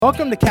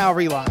Welcome to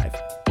Calvary Live.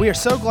 We are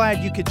so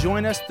glad you could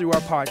join us through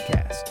our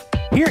podcast.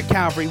 Here at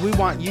Calvary, we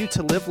want you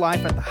to live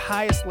life at the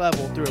highest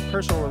level through a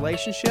personal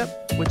relationship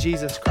with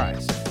Jesus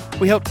Christ.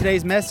 We hope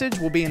today's message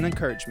will be an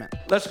encouragement.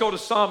 Let's go to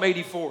Psalm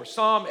 84.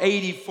 Psalm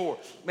 84.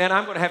 Man,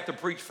 I'm going to have to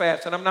preach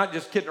fast, and I'm not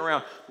just kidding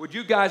around. Would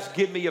you guys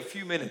give me a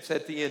few minutes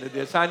at the end of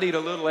this? I need a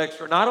little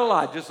extra. Not a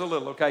lot, just a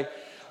little, okay?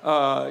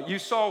 You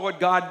saw what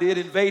God did,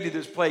 invaded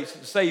this place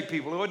and saved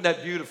people. Wasn't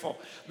that beautiful?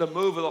 The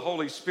move of the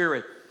Holy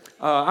Spirit.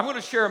 I'm going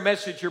to share a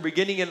message here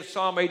beginning in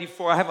Psalm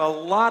 84. I have a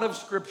lot of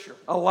scripture.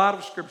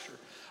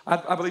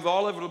 I believe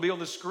all of it will be on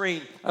the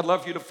screen. I'd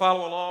love for you to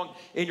follow along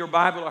in your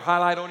Bible or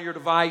highlight on your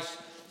device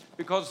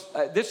because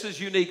this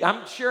is unique.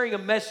 I'm sharing a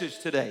message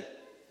today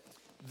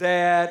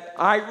that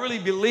I really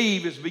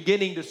believe is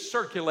beginning to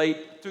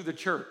circulate through the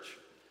church.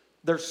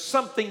 There's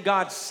something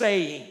God's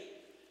saying.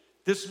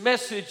 This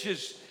message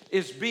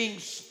is being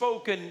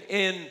spoken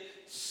in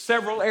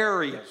several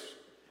areas.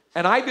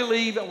 And I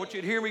believe, I want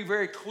you to hear me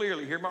very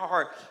clearly, hear my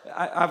heart.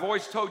 I've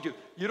always told you,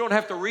 you don't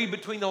have to read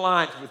between the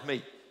lines with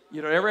me.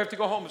 You don't ever have to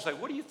go home and say,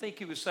 what do you think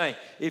he was saying?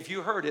 If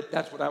you heard it,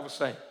 that's what I was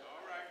saying.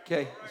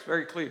 Okay, it's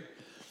very clear.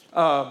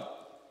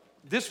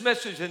 This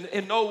message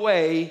in no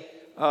way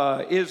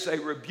is a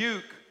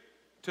rebuke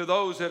to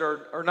those that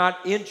are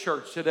not in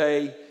church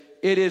today.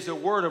 It is a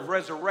word of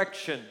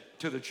resurrection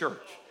to the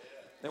church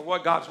and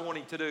what God's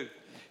wanting to do.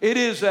 It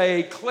is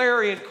a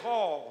clarion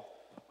call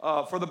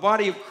for the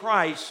body of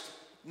Christ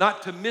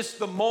not to miss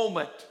the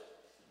moment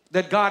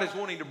that God is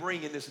wanting to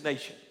bring in this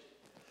nation.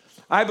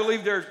 I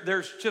believe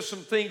there's just some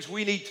things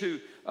we need to,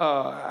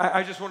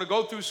 I just want to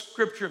go through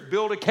Scripture and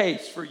build a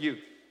case for you.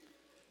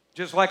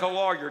 Just like a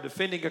lawyer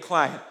defending a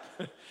client.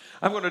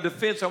 I'm going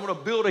to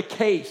build a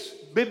case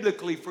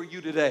biblically for you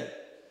today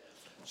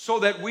so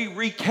that we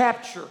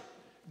recapture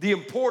the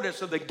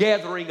importance of the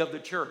gathering of the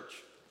church.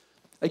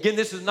 Again,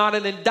 this is not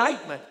an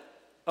indictment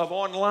of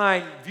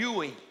online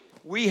viewing.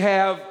 We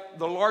have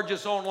the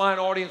largest online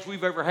audience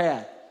we've ever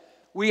had.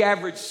 We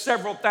average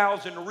several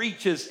thousand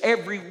reaches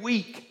every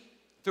week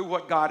through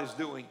what God is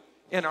doing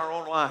in our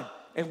online.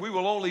 And we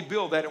will only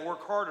build that and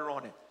work harder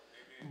on it.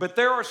 But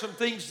there are some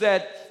things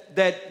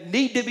that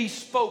need to be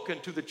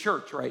spoken to the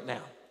church right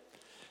now.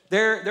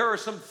 There are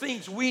some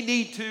things we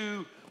need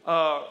to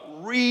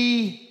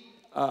we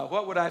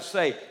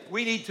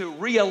need to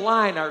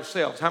realign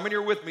ourselves. How many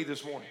are with me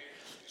this morning?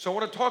 So I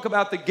want to talk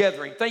about the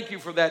gathering. Thank you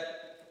for that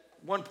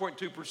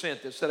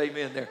 1.2% that said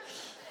amen there.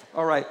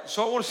 All right,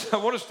 so I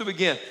want us to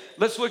begin.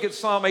 Let's look at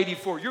Psalm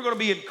 84. You're going to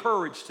be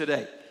encouraged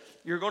today.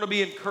 You're going to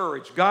be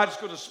encouraged. God's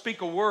going to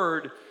speak a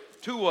word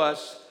to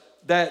us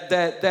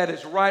that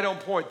is right on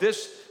point.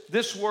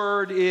 This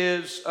word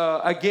is,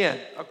 again,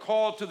 a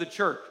call to the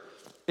church.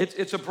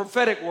 It's a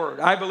prophetic word,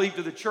 I believe,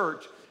 to the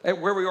church at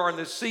where we are in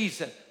this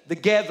season. The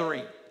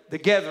gathering.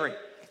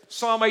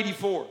 Psalm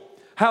 84.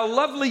 How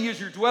lovely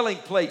is your dwelling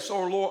place,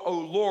 O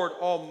Lord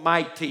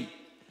Almighty.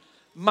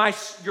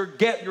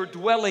 Your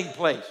dwelling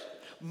place.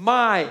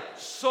 My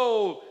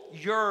soul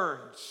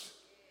yearns,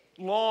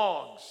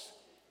 longs,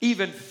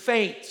 even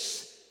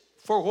faints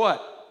for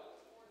what?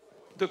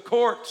 The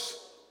courts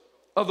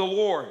of the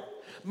Lord.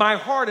 My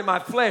heart and my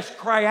flesh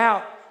cry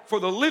out for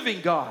the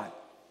living God.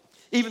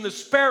 Even the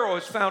sparrow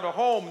has found a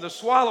home, and the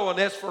swallow a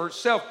nest for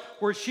herself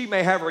where she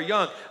may have her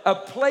young. A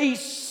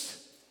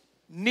place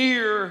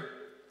near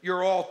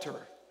your altar.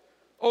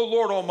 O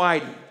Lord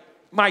Almighty,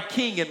 my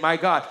King and my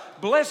God.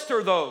 Blessed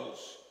are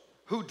those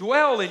who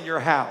dwell in your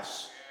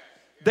house.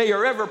 They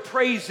are ever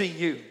praising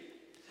you.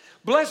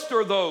 Blessed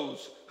are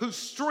those whose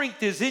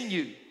strength is in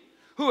you,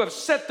 who have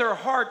set their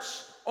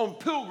hearts on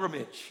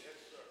pilgrimage.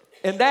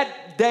 And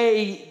that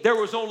day, there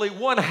was only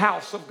one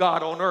house of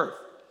God on earth.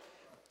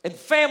 And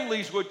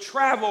families would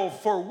travel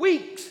for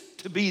weeks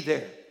to be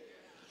there.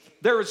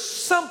 There is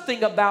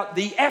something about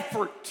the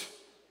effort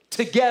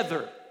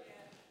together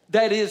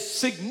that is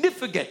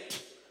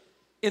significant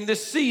in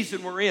this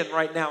season we're in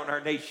right now in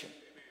our nation.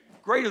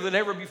 Greater than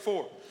ever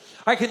before.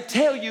 I can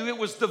tell you it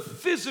was the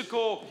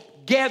physical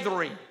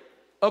gathering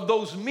of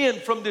those men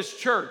from this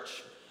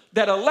church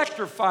that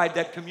electrified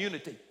that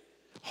community.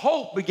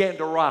 Hope began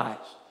to rise.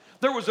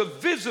 There was a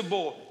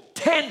visible,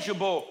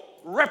 tangible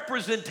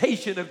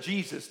representation of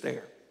Jesus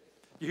there.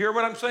 You hear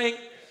what I'm saying?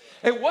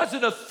 It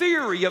wasn't a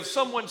theory of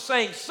someone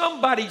saying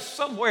somebody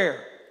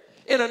somewhere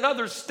in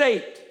another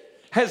state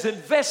has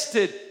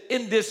invested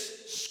in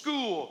this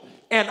school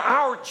and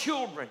our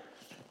children.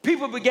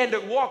 People began to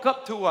walk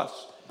up to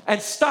us and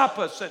stop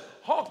us and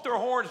honk their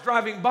horns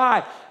driving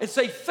by and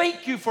say,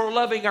 thank you for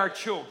loving our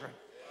children.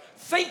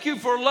 Thank you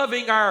for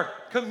loving our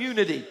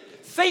community.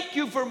 Thank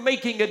you for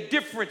making a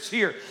difference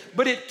here.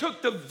 But it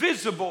took the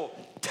visible,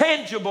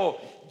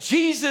 tangible,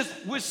 Jesus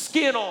with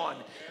skin on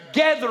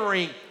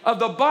gathering of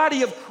the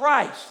body of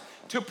Christ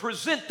to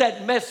present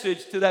that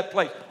message to that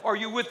place. Are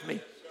you with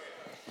me?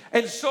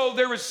 And so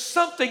there is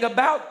something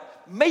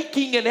about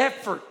making an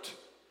effort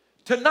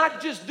to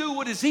not just do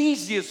what is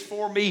easiest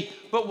for me,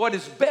 but what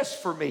is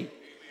best for me.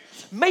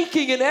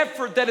 Making an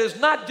effort that is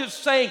not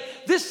just saying,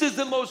 this is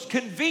the most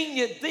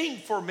convenient thing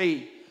for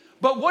me,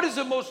 But what is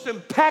the most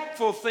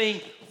impactful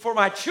thing for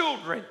my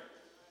children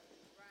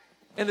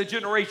and the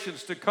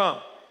generations to come?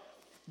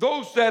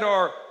 Those that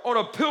are on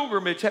a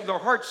pilgrimage have their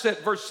heart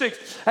set, verse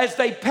 6, as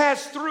they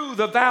pass through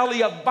the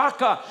valley of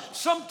Baca.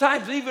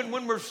 Sometimes even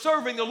when we're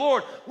serving the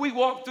Lord, we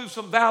walk through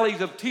some valleys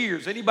of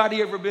tears.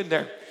 Anybody ever been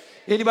there?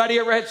 Anybody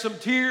ever had some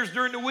tears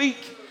during the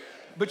week?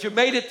 But you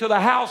made it to the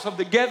house of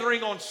the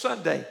gathering on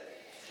Sunday.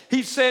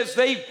 He says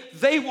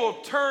they will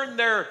turn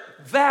their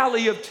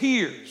valley of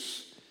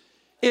tears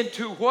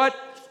into what?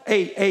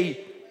 A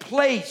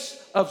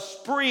place of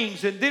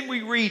springs. And then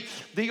we read,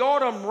 the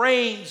autumn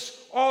rains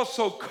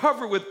also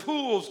cover with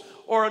pools,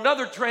 or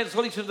another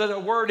translation of the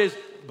word is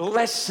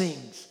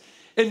blessings.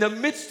 In the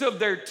midst of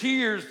their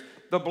tears,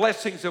 the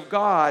blessings of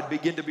God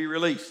begin to be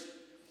released.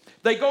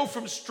 They go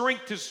from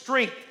strength to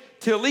strength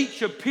till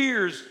each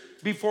appears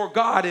before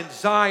God in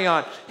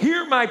Zion.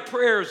 Hear my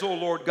prayers, O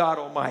Lord God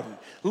Almighty.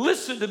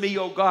 Listen to me,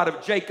 O God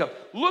of Jacob.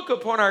 Look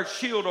upon our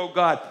shield, O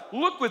God.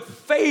 Look with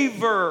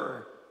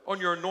favor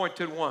on your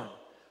anointed one.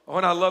 Oh,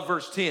 and I love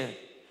verse 10.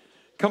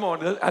 Come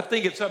on, I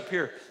think it's up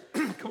here.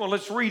 Come on,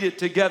 let's read it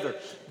together.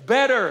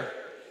 Better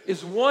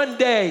is one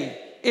day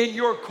in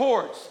your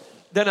courts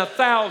than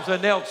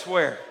 1,000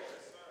 elsewhere.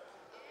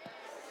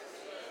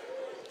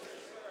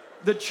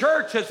 The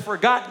church has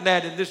forgotten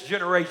that in this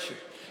generation.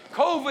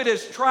 COVID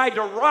has tried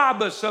to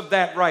rob us of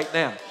that right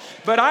now.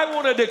 But I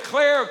want to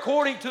declare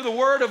according to the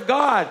word of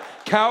God,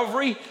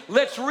 Calvary,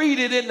 let's read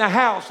it in the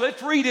house.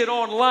 Let's read it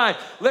online.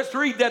 Let's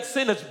read that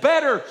sentence.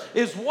 Better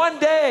is one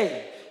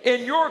day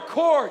in your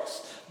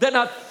courts than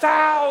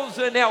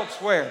 1,000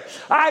 elsewhere.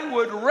 I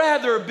would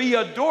rather be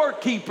a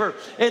doorkeeper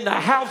in the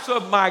house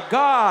of my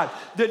God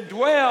than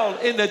dwell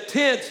in the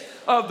tents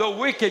of the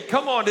wicked.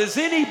 Come on, does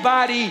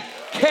anybody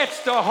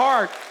catch the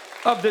heart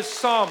of this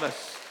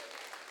psalmist?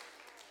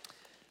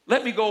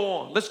 Let me go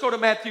on. Let's go to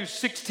Matthew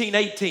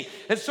 16:18.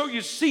 And so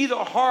you see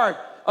the heart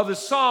of the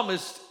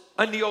psalmist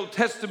in the Old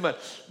Testament.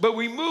 But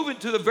we move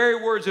into the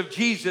very words of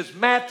Jesus,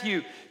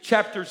 Matthew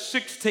chapter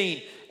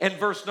 16 and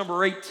verse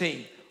number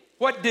 18.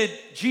 What did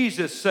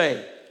Jesus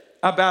say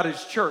about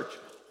his church?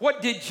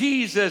 What did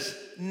Jesus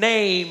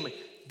name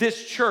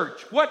this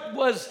church? What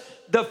was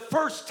the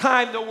first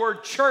time the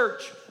word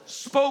church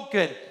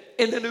spoken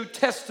in the New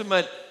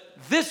Testament?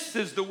 This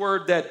is the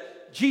word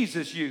that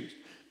Jesus used.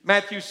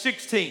 Matthew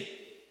 16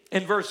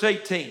 and verse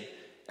 18.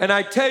 And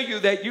I tell you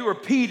that you are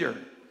Peter,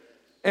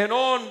 and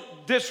on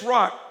this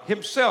rock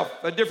himself,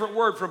 a different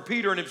word from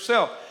Peter and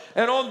himself,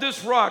 and on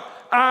this rock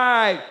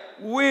I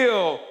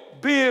will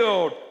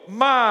build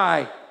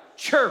my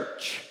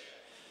church,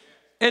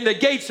 and the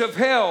gates of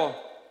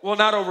hell will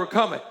not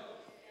overcome it.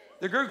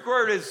 The Greek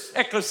word is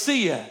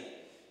ekklesia.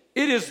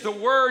 It is the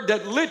word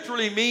that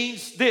literally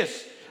means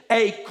this: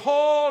 a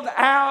called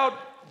out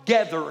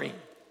gathering.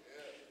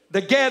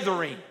 The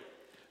gathering.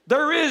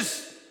 There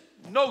is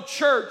no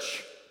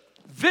church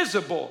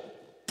visible,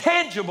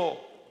 tangible,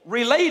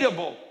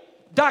 relatable,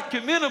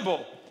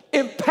 documentable,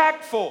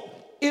 impactful,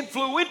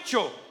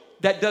 influential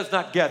that does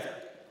not gather.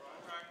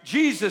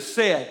 Jesus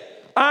said,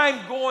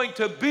 I'm going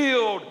to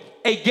build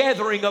a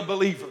gathering of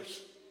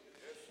believers.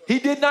 He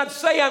did not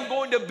say I'm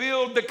going to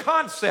build the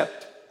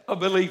concept of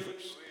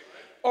believers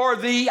or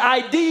the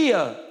idea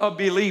of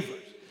believers.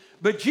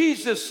 But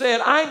Jesus said,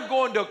 I'm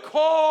going to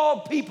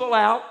call people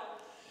out,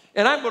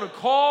 and I'm going to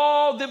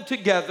call them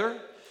together,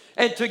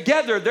 and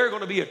together they're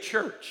going to be a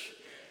church.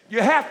 You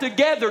have to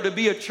gather to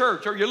be a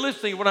church. Are you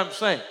listening to what I'm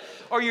saying?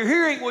 Are you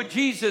hearing what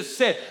Jesus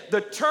said?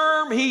 The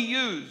term he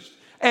used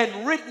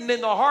and written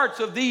in the hearts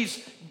of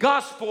these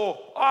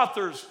gospel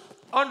authors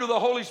under the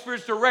Holy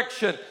Spirit's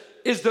direction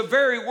is the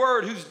very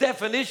word whose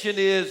definition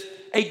is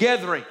a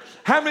gathering.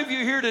 How many of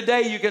you here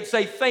today, you can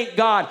say, thank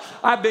God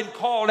I've been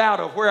called out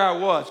of where I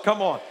was?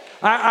 Come on.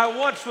 I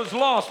once was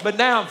lost, but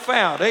now I'm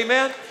found.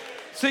 Amen?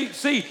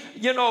 See,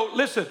 you know,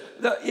 listen,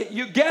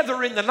 you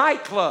gather in the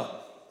nightclub.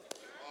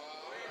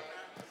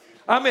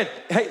 I mean,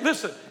 hey,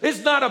 listen,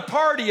 it's not a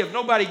party if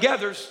nobody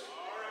gathers.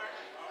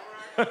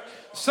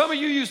 Some of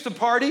you used to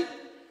party.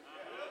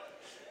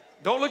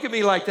 Don't look at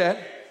me like that.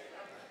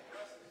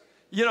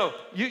 You know,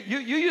 you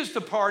used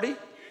to party.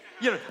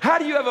 You know, how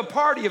do you have a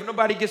party if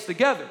nobody gets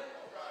together?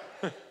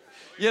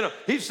 You know,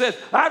 he says,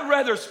 I'd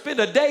rather spend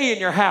a day in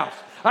your house.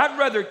 I'd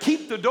rather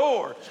keep the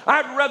door.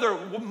 I'd rather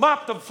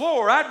mop the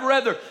floor. I'd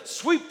rather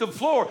sweep the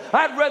floor.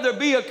 I'd rather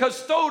be a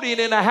custodian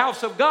in the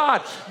house of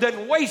God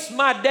than waste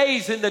my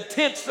days in the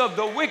tents of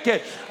the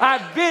wicked.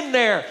 I've been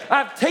there.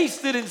 I've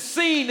tasted and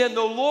seen, and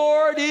the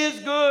Lord is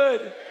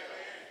good.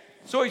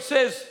 So he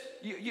says,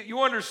 you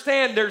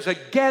understand there's a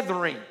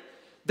gathering.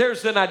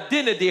 There's an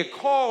identity, a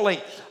calling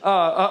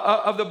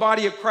of the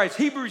body of Christ.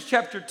 Hebrews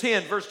chapter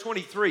 10, verse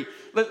 23.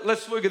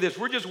 Let's look at this.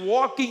 We're just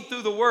walking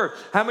through the word.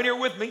 How many are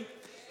with me?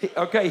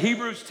 Okay,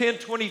 Hebrews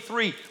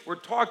 10:23. We're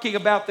talking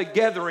about the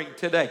gathering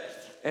today.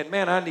 And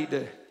man, I need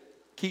to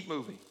keep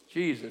moving.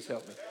 Jesus,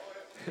 help me.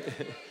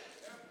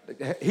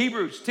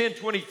 Hebrews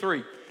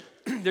 10:23.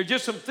 There are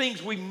just some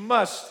things we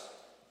must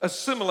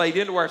assimilate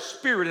into our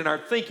spirit and our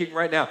thinking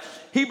right now.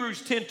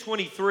 Hebrews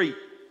 10:23.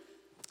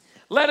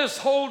 Let us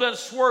hold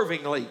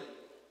unswervingly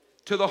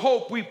to the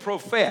hope we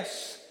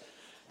profess.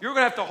 You're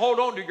going to have to hold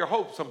on to your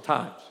hope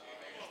sometimes.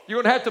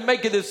 You're going to have to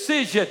make a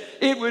decision.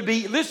 It would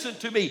be, listen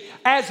to me,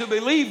 as a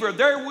believer,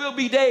 there will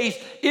be days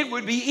it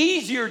would be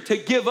easier to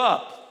give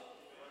up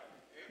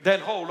than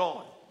hold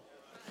on.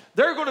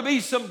 There are going to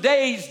be some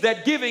days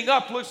that giving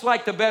up looks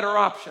like the better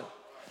option.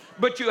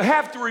 But you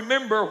have to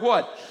remember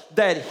what?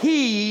 That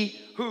he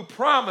who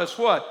promised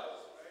what?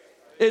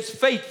 Is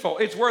faithful.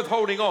 It's worth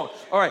holding on.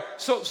 All right.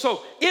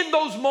 So in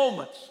those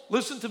moments,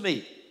 listen to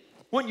me,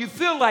 when you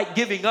feel like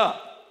giving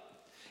up,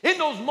 in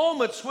those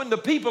moments when the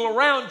people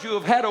around you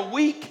have had a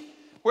week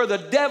where the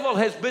devil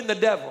has been the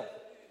devil,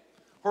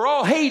 where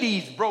all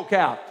Hades broke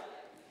out,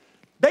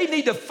 they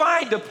need to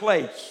find a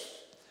place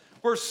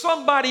where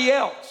somebody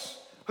else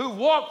who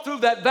walked through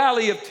that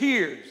valley of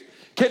tears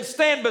can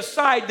stand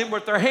beside them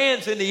with their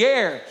hands in the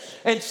air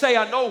and say,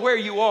 I know where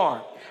you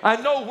are. I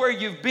know where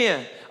you've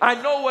been.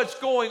 I know what's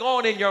going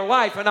on in your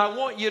life, and I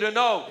want you to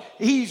know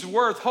he's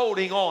worth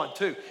holding on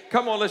to.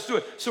 Come on, let's do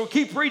it. So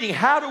keep reading.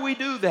 How do we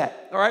do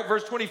that? All right,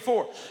 verse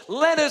 24.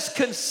 Let us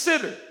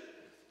consider.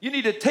 You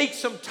need to take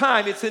some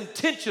time. It's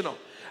intentional.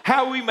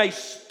 How we may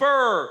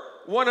spur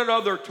one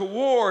another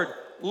toward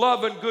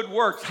love and good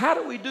works. How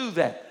do we do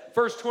that?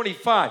 Verse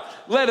 25.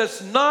 Let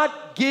us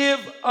not give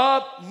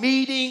up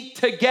meeting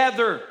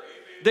together.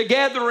 The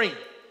gathering.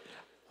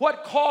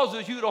 What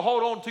causes you to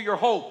hold on to your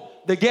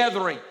hope? The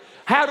gathering.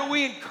 How do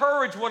we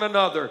encourage one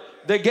another?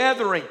 The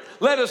gathering.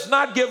 Let us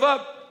not give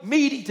up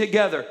meeting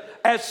together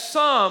as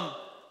some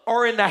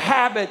are in the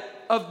habit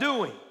of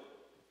doing.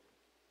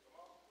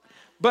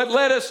 But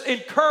let us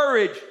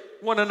encourage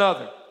one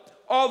another.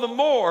 All the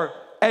more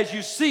as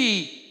you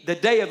see the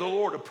day of the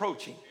Lord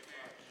approaching.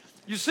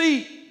 You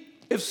see,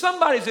 if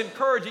somebody's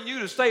encouraging you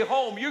to stay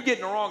home, you're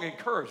getting the wrong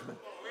encouragement.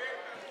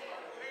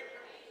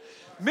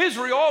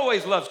 Misery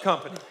always loves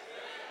company.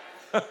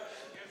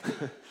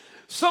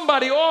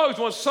 Somebody always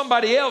wants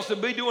somebody else to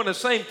be doing the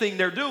same thing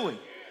they're doing.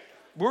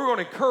 We're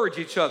going to encourage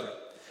each other.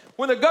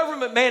 When the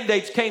government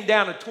mandates came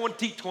down in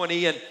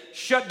 2020 and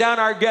shut down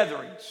our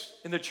gatherings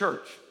in the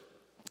church,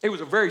 it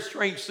was a very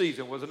strange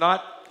season, was it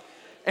not?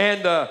 And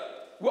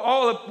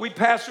we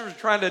pastors were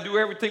trying to do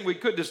everything we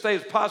could to stay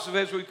as positive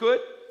as we could.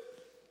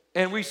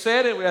 And we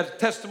said, and we had a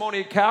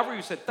testimony at Calvary,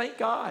 we said, thank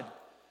God.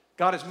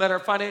 God has met our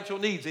financial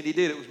needs, and he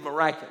did. It was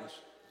miraculous.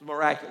 It was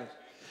miraculous.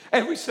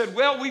 And we said,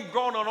 well, we've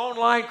grown an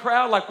online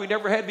crowd like we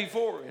never had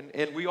before,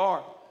 and we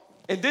are.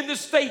 And then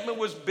this statement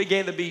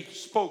began to be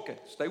spoken.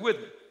 Stay with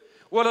me.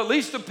 Well, at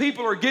least the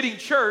people are getting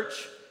church,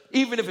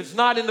 even if it's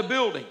not in the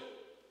building.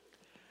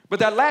 But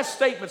that last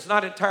statement's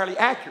not entirely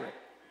accurate.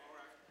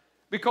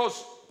 Because,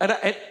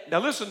 and now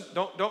listen,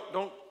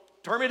 don't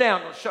turn me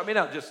down, don't shut me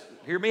down, just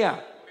hear me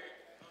out.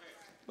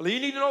 Well, you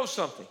need to know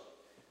something.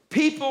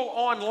 People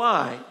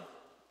online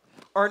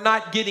are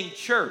not getting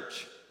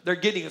church, they're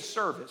getting a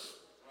service.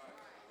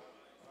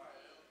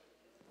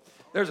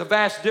 There's a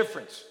vast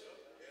difference.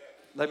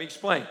 Let me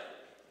explain.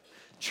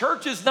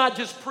 Church is not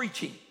just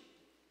preaching.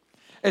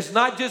 It's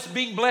not just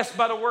being blessed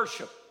by the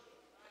worship.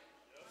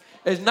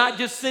 It's not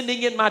just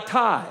sending in my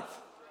tithe.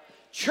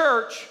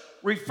 Church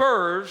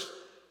refers,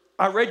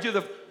 I read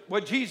you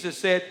what Jesus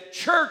said,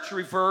 church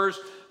refers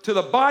to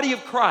the body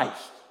of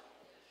Christ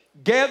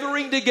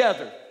gathering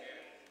together.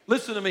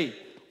 Listen to me.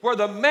 Where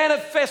the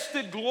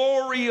manifested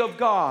glory of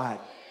God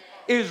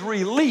is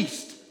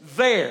released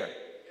there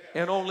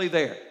and only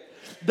there.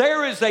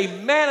 There is a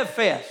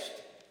manifest,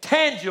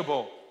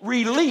 tangible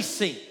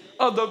releasing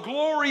of the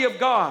glory of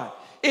God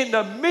in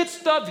the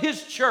midst of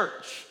his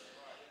church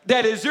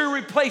that is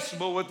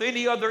irreplaceable with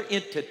any other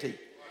entity.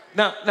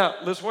 Now,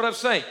 listen to what I'm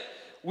saying.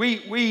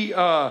 We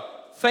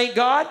thank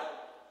God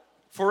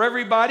for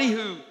everybody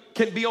who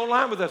can be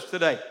online with us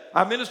today.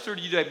 I ministered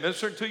to you today,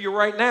 ministering to you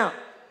right now.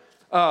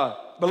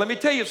 But let me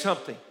tell you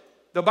something.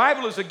 The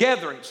Bible is a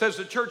gathering. It says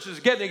the church is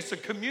a gathering. It's a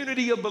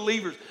community of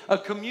believers, a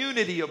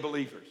community of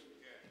believers.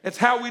 It's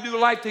how we do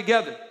life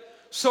together.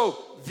 So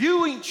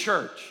viewing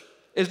church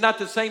is not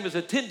the same as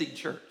attending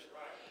church.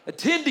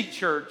 Attending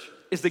church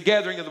is the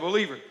gathering of the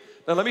believer.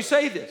 Now let me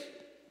say this.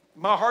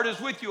 My heart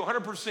is with you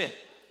 100%.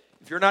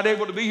 If you're not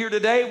able to be here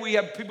today, we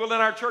have people in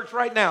our church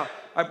right now.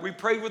 We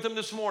prayed with them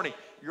this morning.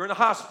 You're in the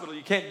hospital.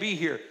 You can't be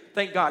here.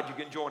 Thank God you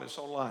can join us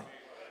online.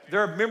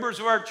 There are members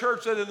of our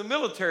church that are in the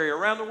military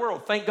around the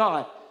world. Thank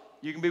God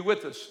you can be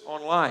with us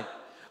online.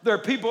 There are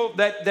people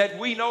that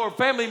we know are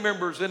family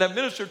members and have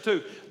ministered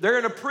to. They're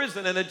in a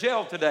prison and a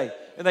jail today,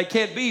 and they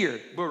can't be here,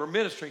 but we're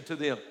ministering to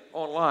them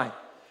online.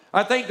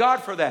 I thank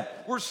God for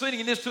that. We're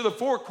sending this to the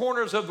four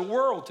corners of the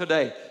world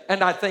today,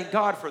 and I thank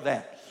God for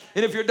that.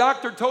 And if your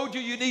doctor told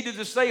you needed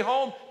to stay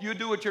home, you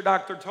do what your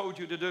doctor told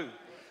you to do.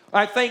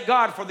 I thank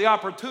God for the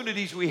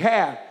opportunities we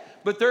have,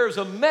 but there's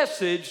a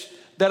message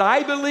that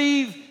I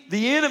believe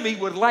the enemy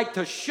would like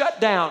to shut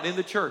down in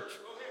the church.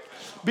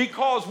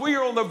 Because we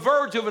are on the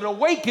verge of an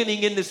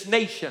awakening in this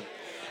nation.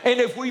 And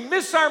if we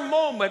miss our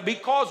moment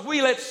because we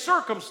let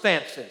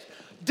circumstances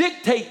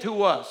dictate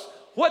to us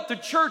what the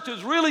church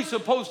is really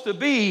supposed to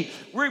be,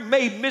 we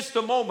may miss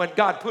the moment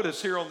God put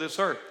us here on this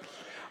earth.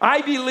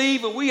 I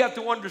believe, and we have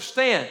to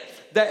understand,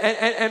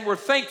 and we're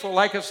thankful,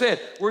 like I said,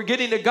 we're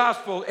getting the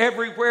gospel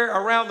everywhere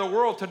around the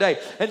world today.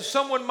 And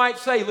someone might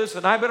say,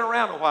 listen, I've been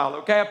around a while,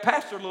 okay? I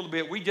pastored a little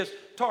bit. We just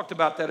talked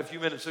about that a few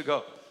minutes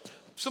ago.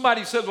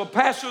 Somebody says, well,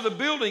 pastor, the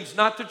building's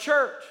not the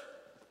church.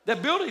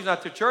 That building's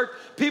not the church.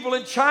 People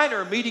in China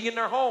are meeting in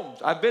their homes.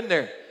 I've been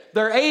there.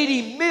 There are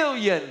 80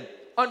 million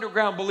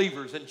underground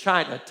believers in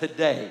China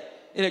today,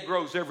 and it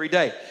grows every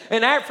day.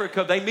 In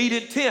Africa, they meet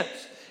in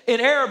tents. In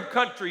Arab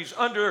countries,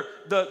 under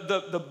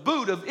the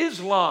boot of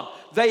Islam,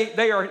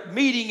 they are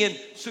meeting in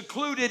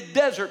secluded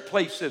desert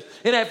places.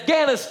 In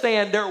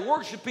Afghanistan, they're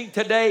worshiping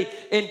today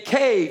in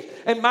caves.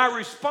 And my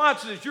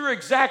response is, you're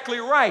exactly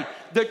right.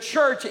 The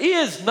church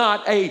is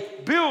not a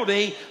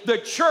building. The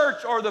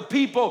church are the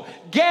people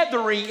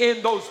gathering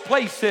in those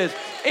places.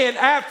 In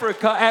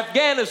Africa,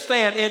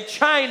 Afghanistan, in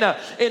China,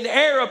 in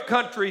Arab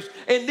countries,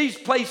 in these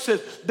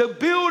places, the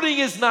building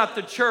is not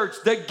the church.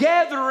 The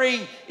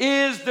gathering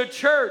is the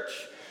church.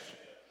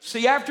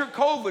 See, after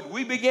COVID,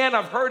 we began,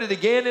 I've heard it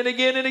again and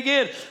again and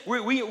again,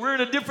 we're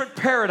in a different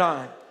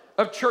paradigm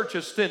of church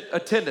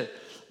attendance.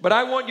 But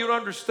I want you to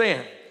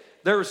understand,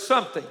 there is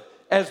something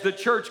as the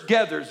church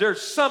gathers.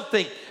 There's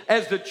something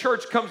as the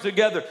church comes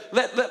together.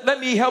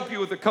 Let me help you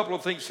with a couple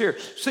of things here.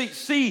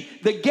 See,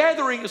 the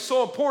gathering is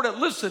so important,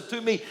 listen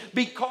to me,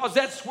 because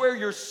that's where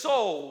your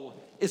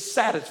soul is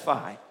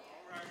satisfied.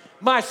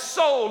 My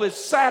soul is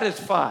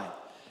satisfied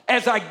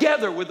as I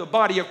gather with the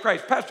body of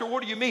Christ. Pastor,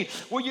 what do you mean?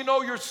 Well, you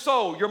know, your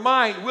soul, your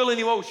mind, will, and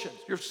emotions,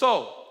 your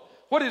soul.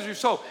 What is your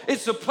soul?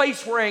 It's the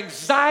place where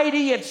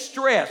anxiety and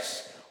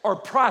stress are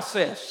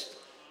processed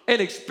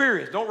and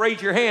experienced. Don't raise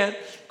your hand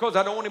because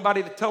I don't want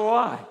anybody to tell a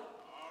lie.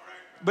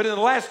 But in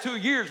the last 2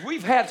 years,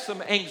 we've had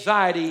some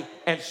anxiety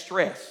and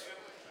stress.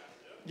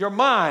 Your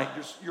mind,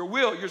 your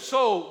will, your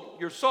soul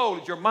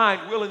is your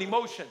mind, will, and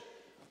emotion.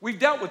 We've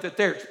dealt with it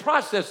there. It's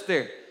processed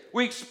there.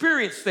 We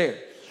experience there.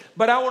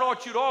 But I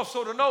want you to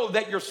also to know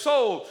that your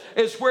soul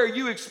is where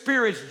you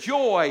experience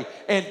joy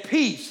and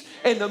peace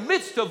in the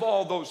midst of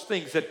all those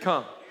things that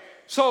come.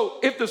 So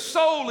if the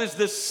soul is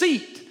the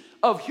seat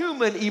of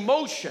human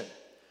emotion,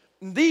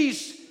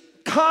 these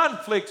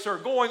conflicts are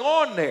going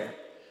on there,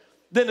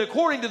 then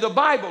according to the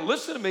Bible,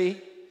 listen to me,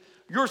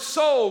 your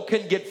soul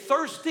can get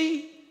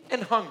thirsty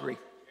and hungry.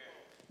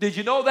 Did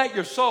you know that?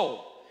 Your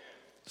soul.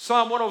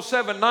 Psalm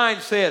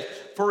 107:9 says,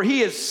 for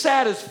he is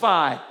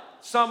satisfied.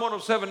 Psalm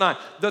 107:9,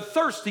 the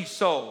thirsty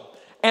soul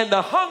and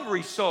the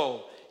hungry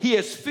soul, he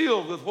is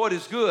filled with what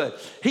is good.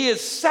 He is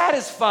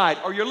satisfied.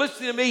 Are you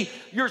listening to me?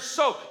 Your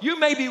soul. You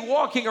may be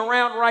walking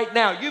around right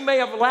now. You may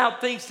have allowed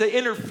things to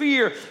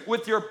interfere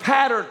with your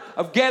pattern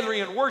of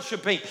gathering and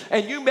worshiping.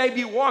 And you may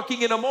be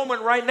walking in a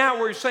moment right now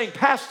where you're saying,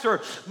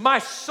 Pastor, my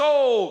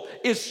soul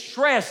is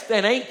stressed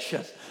and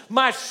anxious.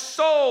 My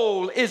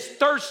soul is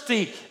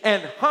thirsty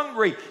and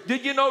hungry.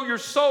 Did you know your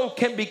soul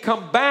can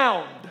become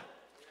bound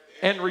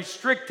and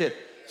restricted?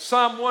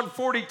 Psalm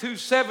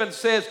 142:7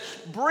 says,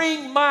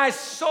 bring my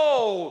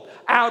soul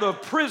out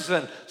of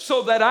prison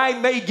so that I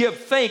may give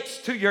thanks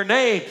to your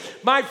name.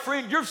 My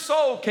friend, your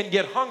soul can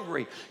get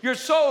hungry. Your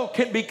soul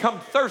can become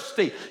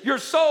thirsty. Your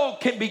soul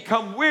can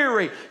become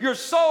weary. Your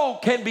soul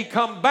can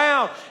become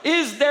bound.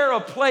 Is there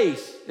a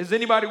place? Is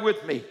anybody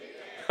with me?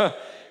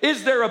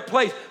 Is there a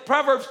place?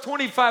 Proverbs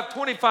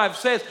 25:25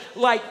 says,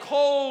 like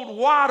cold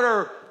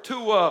water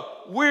to a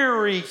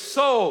weary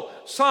soul.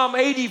 Psalm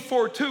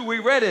 84:2, we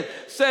read it,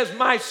 says,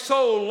 my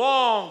soul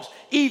longs,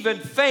 even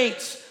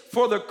faints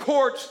for the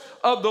courts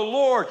of the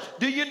Lord.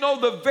 Do you know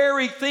the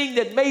very thing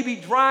that may be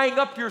drying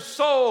up your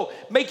soul,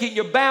 making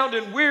you bound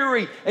and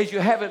weary, as you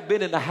haven't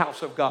been in the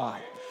house of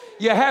God?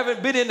 You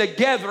haven't been in the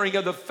gathering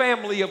of the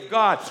family of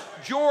God.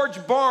 George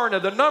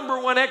Barna, the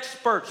 #1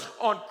 expert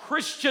on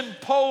Christian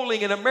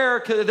polling in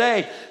America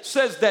today,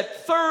 says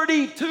that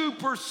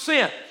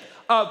 32%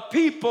 of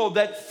people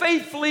that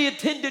faithfully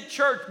attended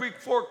church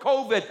before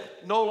COVID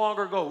no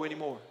longer go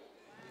anymore.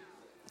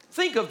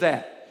 Think of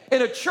that.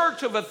 In a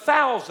church of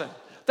 1,000,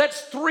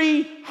 that's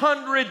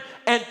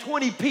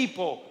 320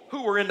 people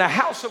who were in the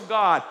house of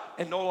God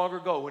and no longer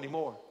go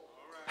anymore.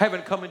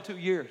 Haven't come in 2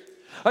 years.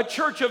 A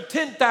church of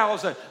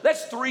 10,000,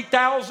 that's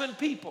 3,000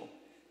 people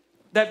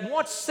that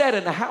once sat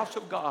in the house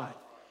of God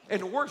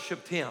and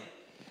worshiped Him,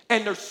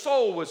 and their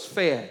soul was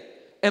fed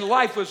and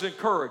life was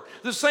encouraged.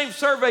 The same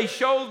survey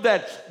showed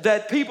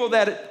that people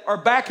that are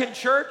back in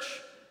church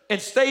and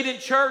stayed in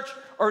church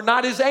are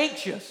not as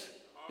anxious.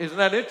 Isn't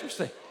that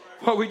interesting?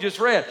 What we just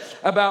read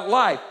about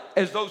life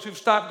as those who've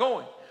stopped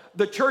going.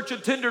 The church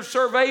attenders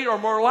surveyed are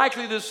more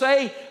likely to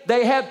say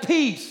they have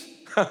peace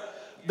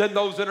than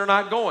those that are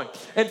not going.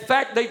 In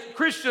fact,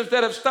 Christians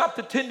that have stopped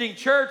attending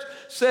church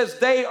says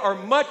they are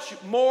much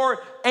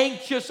more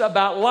anxious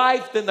about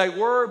life than they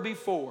were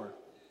before.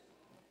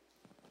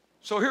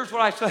 So here's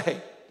what I say.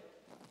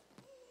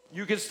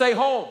 You can stay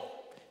home.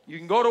 You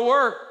can go to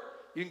work.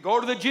 You can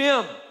go to the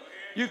gym.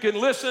 You can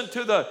listen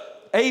to the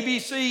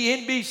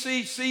ABC,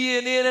 NBC,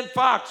 CNN, and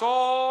Fox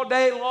all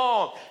day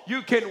long.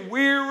 You can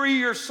weary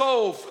your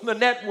soul from the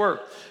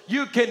network.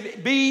 You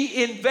can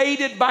be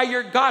invaded by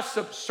your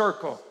gossip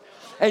circle.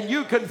 and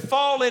you can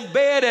fall in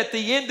bed at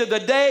the end of the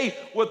day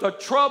with a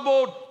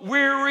troubled,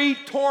 weary,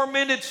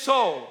 tormented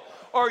soul.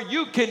 Or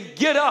you can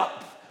get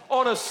up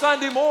on a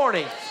Sunday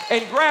morning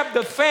and grab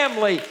the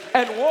family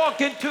and walk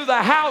into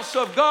the house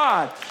of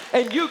God.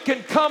 And you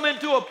can come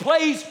into a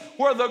place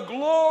where the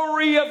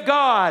glory of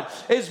God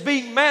is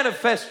being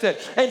manifested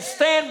and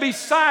stand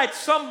beside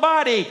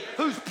somebody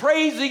who's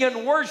praising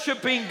and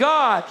worshiping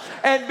God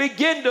and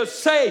begin to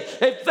say,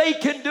 if they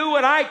can do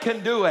it, I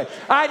can do it.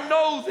 I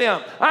know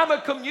them. I'm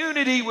a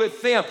community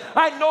with them.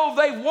 I know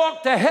they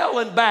walked to hell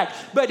and back,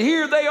 but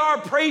here they are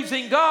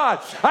praising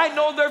God. I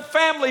know their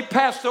family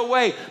passed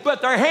away,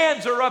 but their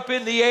hands are up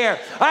in the air.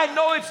 I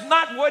know it's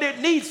not what it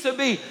needs to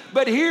be,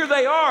 but here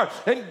they are.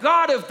 And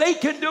God, if they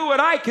can do it,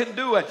 I can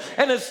do it.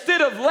 And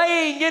instead of laying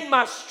in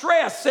my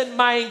stress and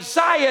my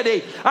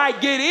anxiety, I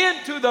get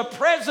into the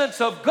presence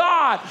of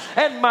God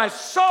and my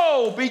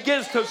soul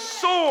begins to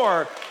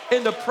soar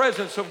in the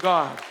presence of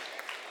God.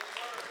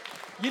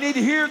 You need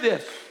to hear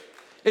this.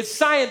 It's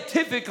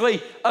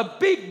scientifically a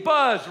big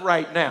buzz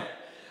right now.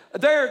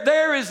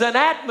 There is an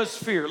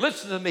atmosphere,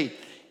 listen to me,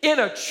 in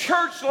a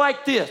church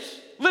like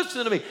this,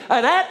 listen to me,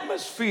 an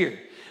atmosphere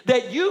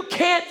that you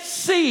can't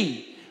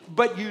see,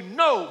 but you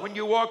know when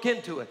you walk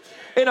into it.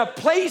 In a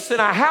place, in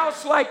a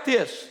house like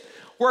this,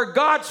 where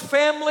God's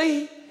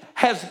family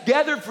has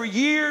gathered for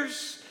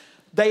years,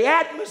 the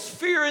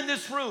atmosphere in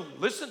this room,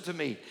 listen to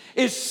me,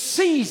 is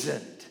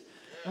seasoned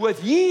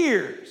with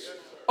years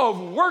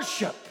of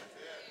worship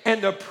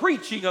and the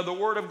preaching of the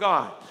Word of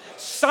God.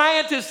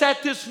 Scientists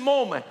at this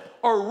moment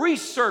are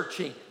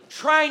researching,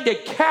 trying to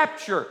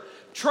capture,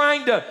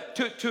 trying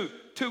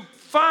to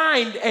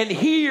find and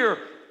hear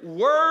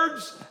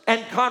words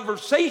and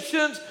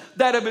conversations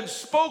that have been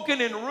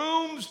spoken in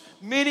rooms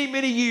many,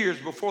 many years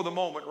before the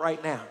moment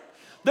right now.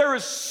 There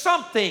is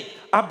something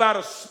about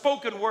a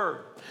spoken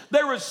word.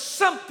 There is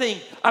something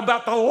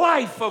about the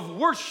life of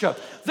worship.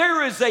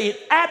 There is an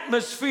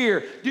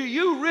atmosphere. Do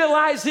you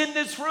realize in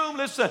this room,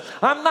 listen,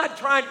 I'm not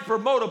trying to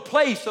promote a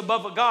place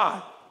above a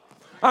God.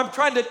 I'm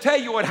trying to tell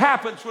you what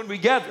happens when we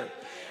gather.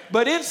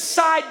 But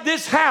inside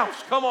this house,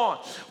 come on,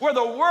 where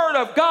the Word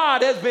of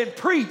God has been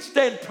preached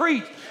and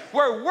preached,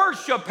 where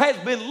worship has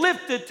been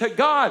lifted to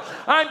God,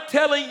 I'm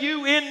telling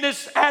you, in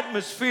this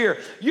atmosphere,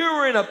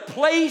 you're in a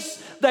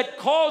place that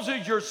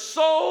causes your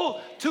soul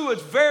to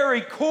its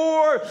very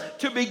core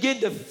to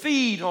begin to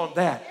feed on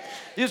that.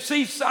 You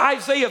see,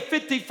 Isaiah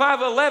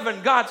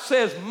 55:11, God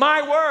says,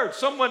 my word,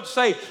 someone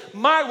say,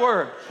 my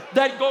word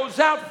that goes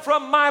out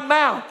from my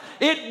mouth,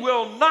 it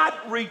will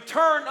not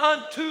return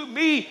unto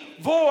me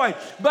void,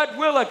 but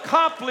will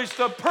accomplish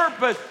the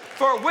purpose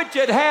for which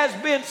it has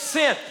been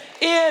sent.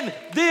 In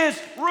this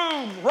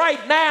room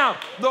right now,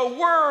 the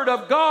Word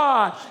of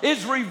God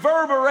is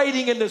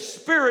reverberating in the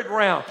spirit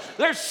realm.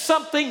 There's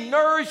something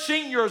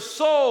nourishing your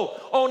soul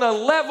on a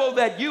level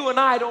that you and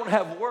I don't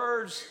have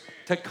words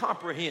to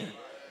comprehend.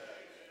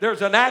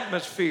 There's an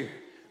atmosphere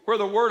where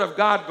the Word of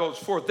God goes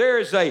forth. There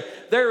is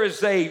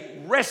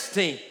a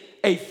resting,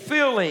 a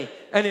feeling,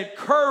 an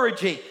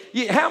encouraging.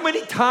 How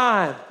many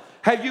times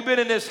have you been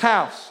in this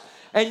house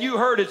and you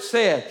heard it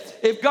said,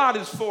 if God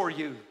is for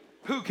you,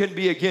 who can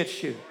be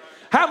against you?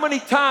 How many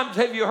times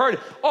have you heard it?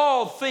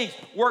 All things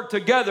work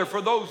together for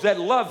those that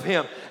love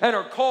Him and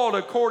are called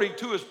according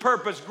to His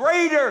purpose.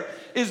 Greater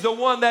is the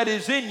one that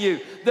is in you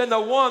than the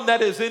one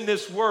that is in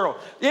this world.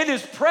 In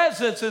His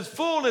presence is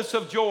fullness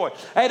of joy.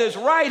 At His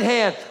right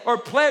hand are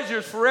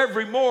pleasures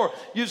forevermore.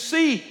 You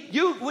see,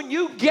 when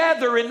you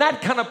gather in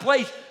that kind of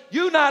place,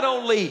 you not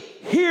only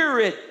hear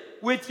it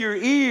with your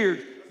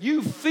ears,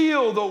 you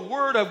feel the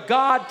Word of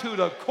God to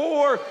the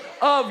core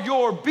of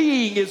your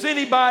being. Is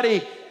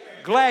anybody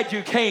glad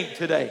you came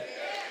today?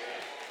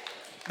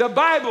 The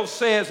Bible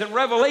says in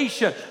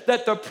Revelation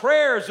that the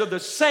prayers of the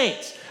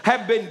saints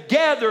have been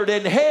gathered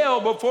and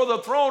held before the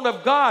throne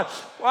of God.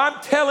 Well,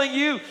 I'm telling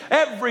you,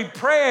 every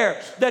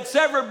prayer that's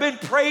ever been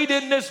prayed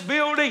in this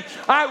building,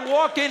 I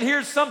walk in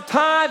here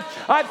sometimes,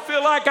 I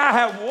feel like I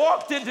have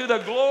walked into the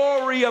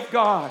glory of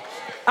God.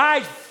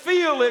 I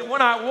feel it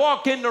when I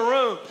walk in the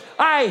room.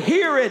 I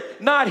hear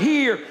it, not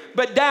here,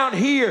 but down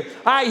here.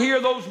 I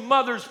hear those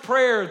mothers'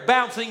 prayers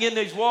bouncing in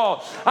these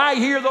walls. I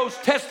hear those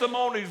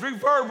testimonies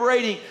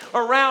reverberating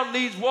around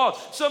these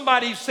walls.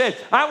 Somebody said,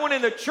 I went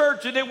into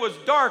church and it was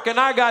dark and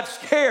I got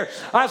scared.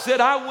 I said,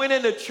 I went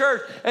into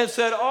church and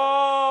said,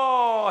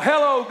 oh,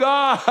 hello,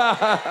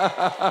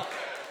 God.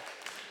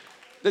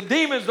 The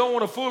demons don't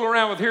want to fool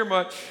around with here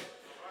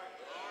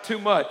too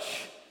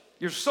much.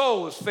 Your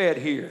soul is fed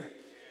here.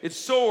 It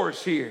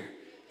soars here.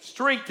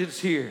 Strength is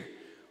here.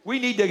 We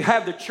need to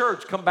have the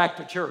church come back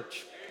to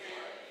church.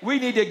 We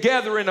need to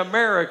gather in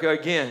America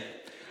again.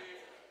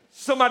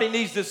 Somebody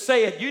needs to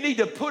say it. You need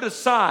to put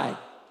aside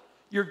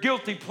your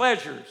guilty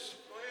pleasures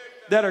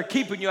that are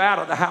keeping you out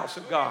of the house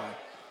of God.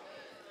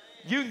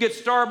 You can get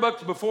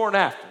Starbucks before and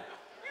after.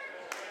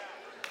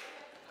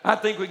 I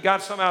think we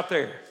got some out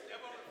there.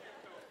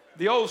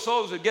 The old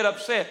souls that get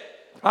upset.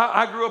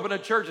 I grew up in a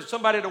church that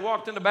somebody had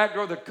walked in the back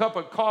door with a cup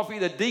of coffee.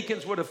 The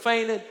deacons would have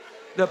fainted.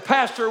 The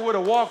pastor would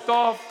have walked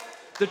off.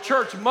 The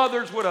church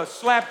mothers would have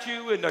slapped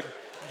you and the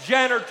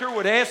janitor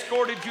would have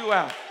escorted you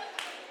out.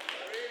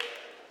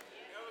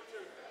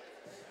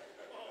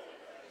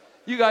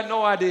 You got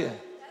no idea.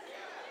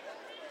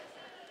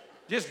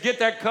 Just get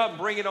that cup and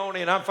bring it on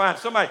in. I'm fine.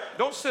 Somebody,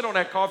 don't sit on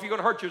that coffee. You're going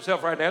to hurt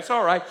yourself right now. It's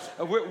all right.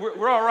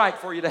 We're all right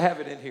for you to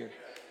have it in here.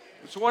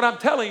 So what I'm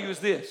telling you is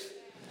this.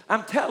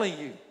 I'm telling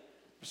you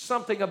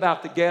something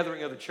about the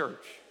gathering of the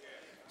church.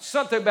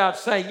 Something about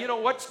saying, you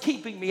know, what's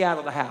keeping me out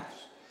of the house?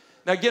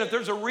 Now, again, if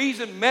there's a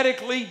reason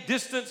medically,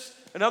 distance,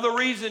 and other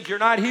reasons you're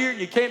not here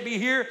and you can't be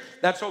here,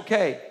 that's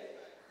okay.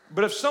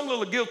 But if some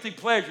little guilty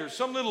pleasure,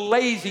 some little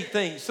lazy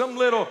thing, some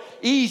little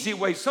easy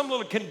way, some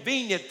little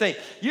convenient thing,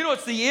 you know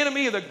it's the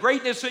enemy of the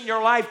greatness in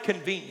your life?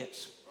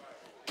 Convenience.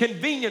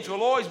 Convenience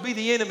will always be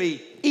the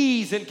enemy,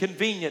 ease and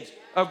convenience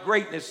of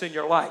greatness in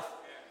your life.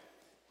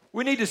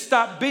 We need to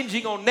stop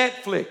binging on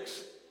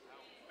Netflix.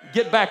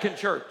 Get back in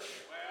church.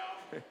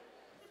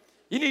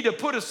 You need to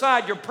put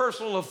aside your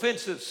personal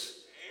offenses.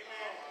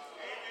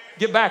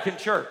 Get back in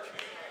church.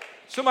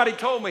 Somebody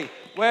told me,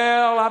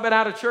 well, I've been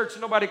out of church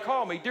and nobody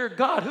called me. Dear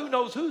God, who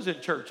knows who's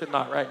in church and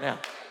not right now?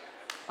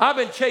 I've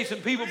been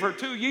chasing people for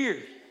 2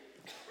 years.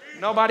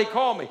 Nobody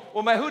called me.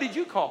 Well, man, who did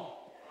you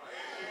call?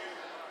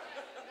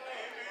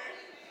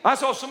 I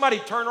saw somebody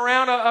turn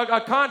around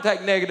a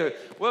contact negative.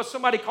 Well,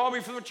 somebody called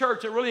me from the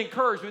church. It really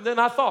encouraged me. Then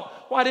I thought,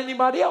 why didn't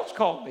anybody else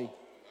call me?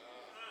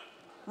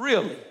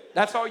 Really?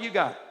 That's all you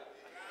got?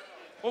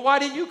 Well, why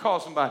didn't you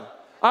call somebody?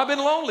 I've been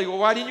lonely. Well,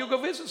 why didn't you go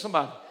visit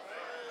somebody?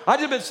 I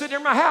just been sitting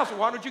in my house. Well,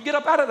 why don't you get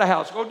up out of the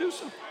house? Go do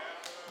something.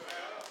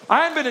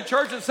 I haven't been in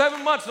church in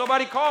 7 months.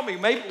 Nobody called me.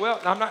 Maybe,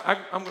 well, I'm not.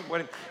 I'm going to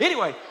wait.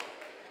 Anyway,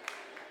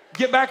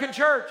 get back in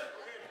church.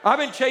 I've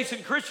been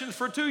chasing Christians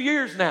for 2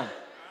 years now.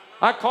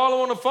 I call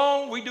them on the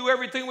phone. We do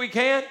everything we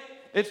can.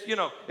 It's, you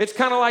know, it's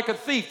kind of like a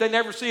thief. They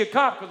never see a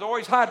cop because they're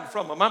always hiding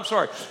from them. I'm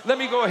sorry. Let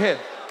me go ahead.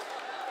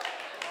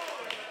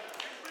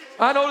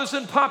 I know this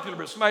isn't popular,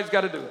 but somebody's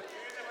got to do it.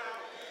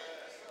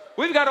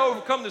 We've got to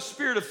overcome the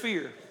spirit of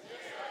fear.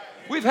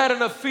 We've had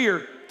enough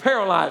fear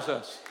paralyze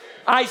us,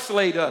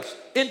 isolate us,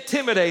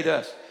 intimidate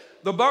us.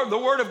 The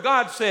Word of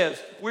God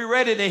says, we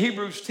read it in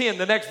Hebrews 10,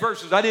 the next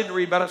verses I didn't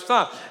read, but I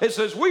stopped. It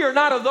says, we are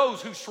not of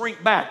those who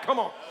shrink back. Come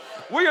on.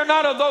 We are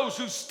not of those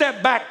who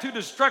step back to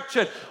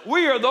destruction.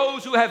 We are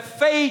those who have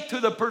faith to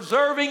the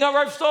preserving of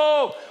our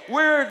soul.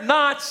 We're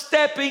not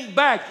stepping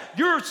back.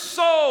 Your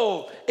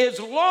soul is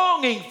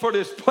longing for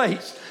this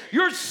place.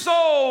 Your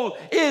soul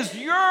is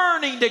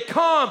yearning to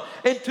come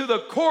into the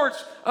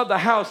courts of the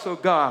house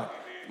of God.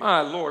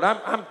 My Lord,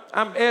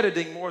 I'm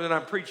editing more than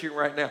I'm preaching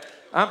right now.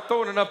 I'm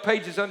throwing enough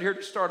pages under here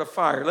to start a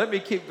fire. Let me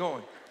keep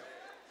going.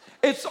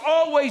 It's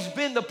always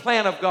been the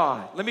plan of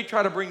God. Let me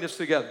try to bring this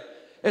together.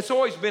 It's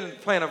always been the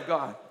plan of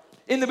God.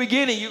 In the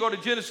beginning, you go to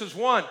Genesis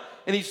 1,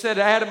 and he said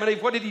to Adam and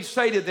Eve, what did he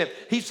say to them?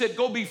 He said,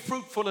 go be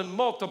fruitful and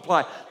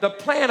multiply. The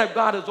plan of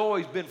God has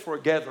always been for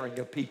a gathering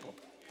of people.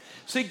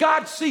 See,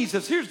 God sees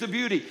us. Here's the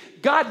beauty.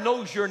 God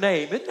knows your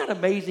name. Isn't that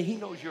amazing? He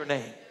knows your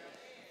name.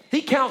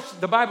 He counts,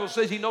 the Bible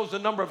says he knows the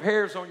number of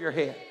hairs on your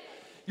head.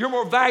 You're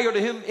more valuable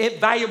to him,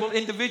 valuable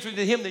individually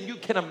to him than you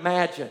can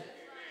imagine.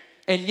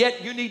 And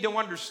yet you need to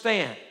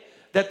understand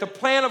that the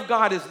plan of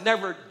God has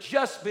never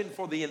just been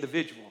for the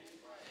individual.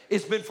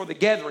 It's been for the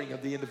gathering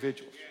of the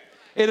individuals.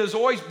 It has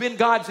always been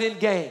God's end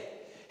game.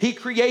 He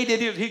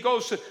created it. He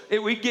goes to,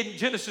 we get in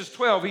Genesis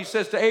 12, he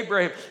says to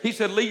Abraham, he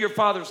said, leave your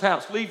father's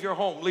house, leave your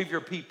home, leave your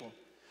people.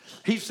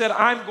 He said,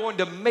 I'm going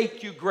to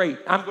make you great.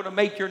 I'm going to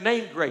make your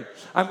name great.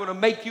 I'm going to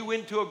make you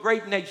into a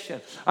great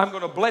nation. I'm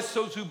going to bless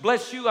those who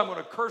bless you. I'm going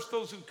to curse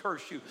those who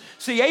curse you.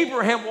 See,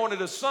 Abraham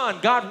wanted a son.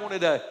 God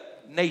wanted a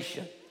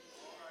nation.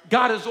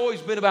 God has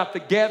always been about the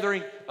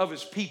gathering of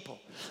his people.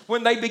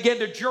 When they began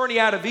to journey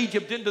out of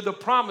Egypt into the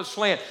promised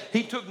land,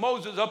 he took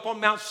Moses up on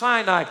Mount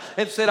Sinai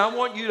and said, I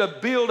want you to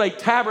build a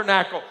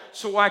tabernacle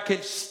so I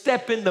can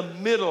step in the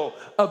middle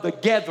of the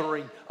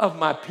gathering of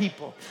my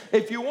people.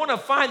 If you want to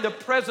find the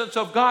presence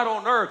of God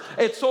on earth,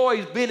 it's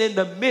always been in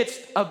the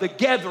midst of the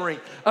gathering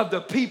of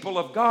the people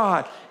of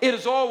God. It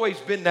has always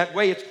been that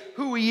way. It's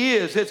who he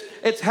is.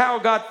 It's how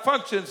God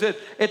functions.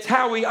 It's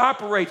how he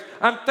operates.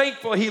 I'm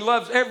thankful he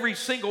loves every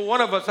single one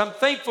of us. I'm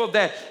thankful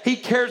that he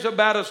cares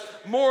about us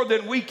more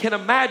than we can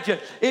imagine.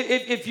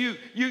 If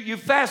you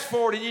fast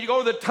forward and you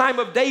go to the time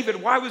of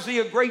David, why was he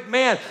a great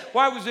man?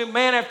 Why was he a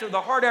man after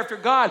the heart after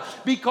God?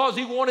 Because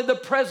he wanted the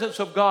presence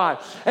of God.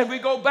 And we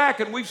go back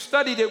and we've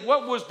studied it.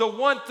 What was the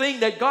one thing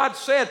that God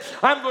said,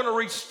 I'm going to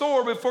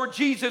restore before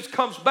Jesus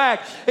comes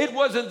back? It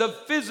wasn't the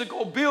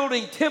physical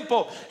building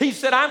temple. He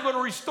said, I'm going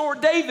to restore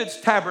David's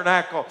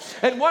tabernacle.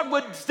 And what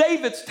was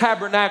David's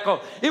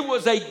tabernacle? It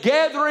was a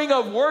gathering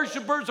of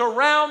worshipers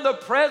around the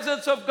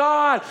presence of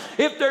God.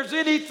 If there's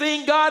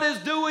anything God is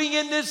doing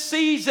in this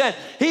season,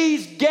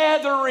 he's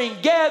gathering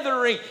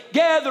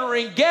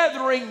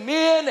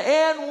men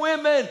and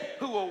women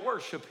who will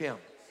worship him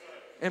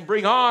and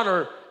bring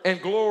honor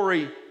and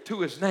glory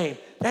to his name.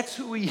 That's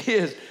who he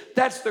is.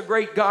 That's the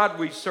great God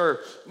we serve.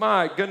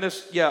 My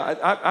goodness, yeah,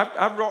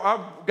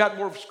 I've got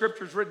more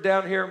scriptures written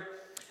down here.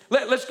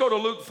 Let's go to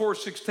Luke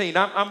 4:16.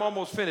 I'm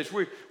almost finished.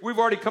 We've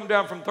already come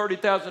down from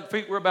 30,000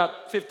 feet. We're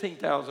about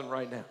 15,000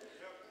 right now,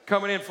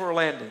 coming in for a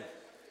landing.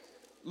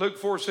 Luke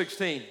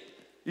 4:16.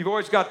 You've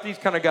always got these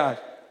kind of guys.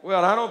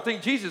 Well, I don't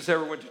think Jesus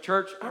ever went to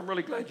church. I'm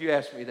really glad you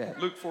asked me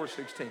that. Luke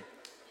 4:16.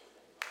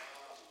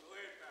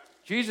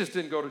 Jesus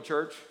didn't go to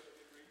church.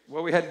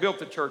 Well, we hadn't built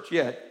the church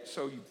yet,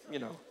 so you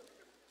know.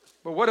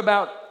 But what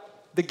about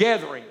the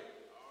gathering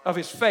of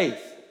his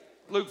faith?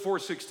 Luke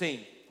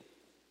 4:16.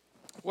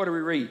 What do we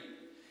read?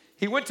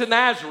 He went to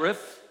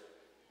Nazareth,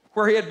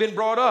 where he had been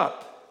brought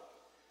up.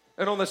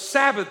 And on the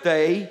Sabbath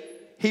day,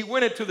 he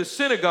went into the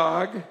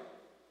synagogue,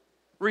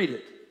 read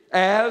it,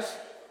 as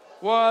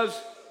was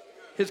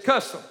his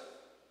custom.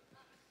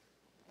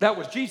 That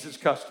was Jesus'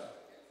 custom.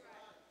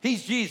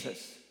 He's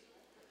Jesus.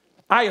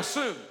 I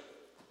assume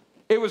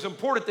it was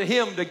important to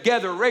him to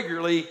gather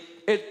regularly.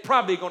 It's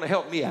probably going to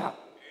help me out.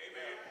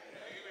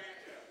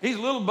 He's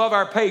a little above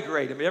our pay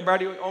grade. I mean,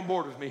 everybody on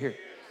board with me here.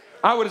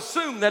 I would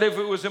assume that if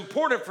it was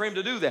important for him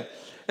to do that.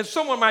 And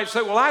someone might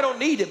say, well, I don't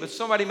need it, but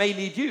somebody may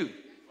need you.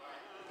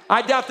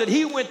 I doubt that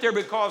he went there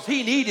because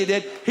he needed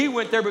it. He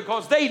went there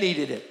because they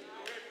needed it.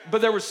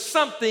 But there was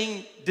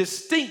something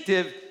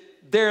distinctive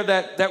there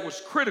that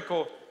was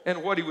critical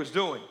in what he was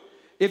doing.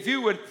 If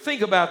you would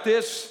think about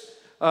this,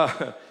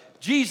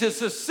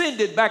 Jesus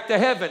ascended back to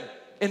heaven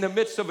in the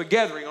midst of a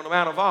gathering on the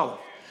Mount of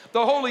Olives.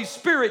 The Holy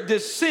Spirit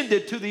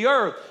descended to the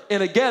earth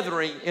in a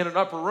gathering in an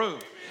upper room.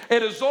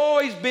 It has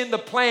always been the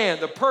plan,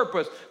 the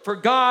purpose for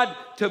God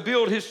to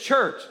build his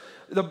church.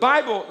 The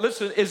Bible,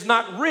 listen, is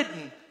not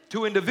written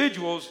to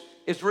individuals,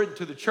 it's written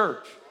to the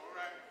church.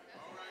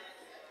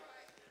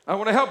 I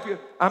want to help you.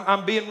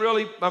 I'm being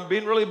really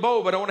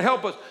bold, but I want to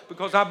help us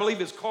because I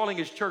believe it's calling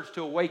his church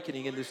to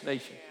awakening in this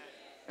nation.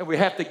 And we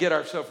have to get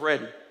ourselves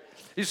ready.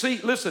 You see,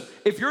 listen,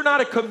 if you're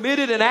not a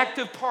committed and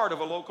active part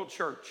of a local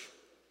church,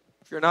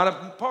 if you're not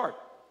a part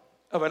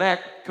of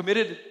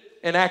committed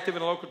and active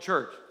in a local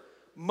church,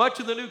 much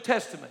of the New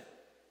Testament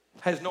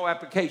has no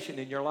application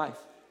in your life.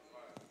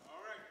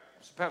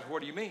 So, Pastor,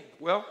 what do you mean?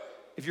 Well,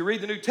 if you read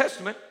the New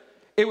Testament,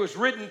 it was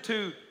written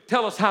to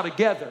tell us how to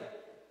gather.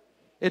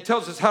 It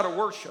tells us how to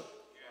worship,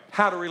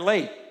 how to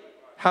relate,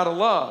 how to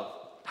love,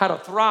 how to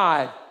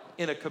thrive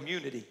in a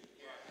community.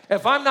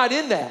 If I'm not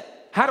in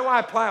that, how do I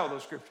apply all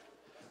those scriptures?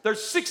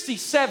 There's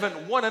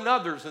 67 one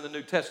another's in the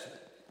New Testament.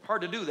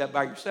 Hard to do that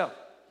by yourself.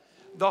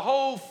 The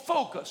whole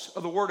focus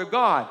of the Word of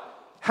God,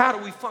 how do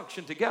we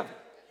function together?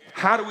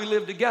 How do we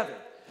live together?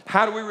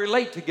 How do we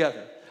relate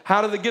together?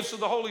 How do the gifts of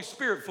the Holy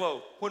Spirit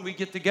flow when we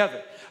get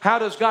together? How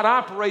does God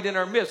operate in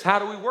our midst? How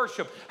do we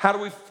worship? How do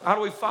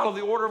we follow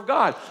the order of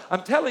God?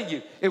 I'm telling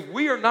you, if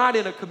we are not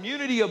in a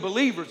community of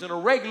believers, in a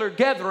regular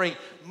gathering,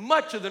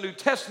 much of the New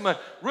Testament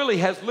really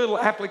has little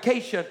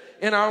application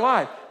in our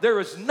life. There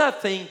is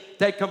nothing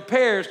that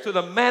compares to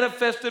the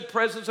manifested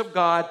presence of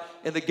God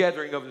in the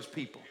gathering of his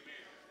people.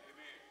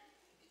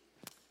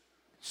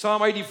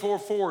 Psalm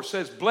 84:4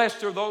 says,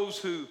 blessed are those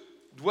who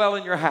dwell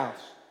in your house.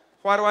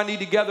 Why do I need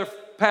to gather,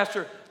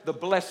 Pastor? The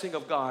blessing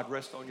of God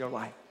rests on your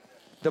life.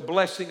 The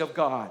blessing of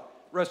God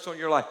rests on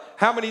your life.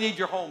 How many need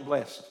your home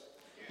blessed?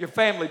 Your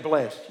family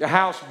blessed? Your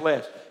house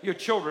blessed? Your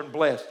children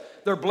blessed?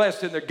 They're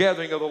blessed in the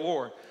gathering of the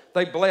Lord.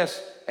 They bless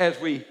as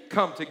we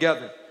come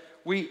together.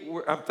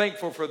 I'm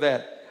thankful for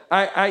that.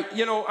 I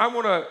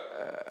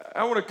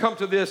want to come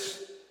to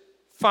this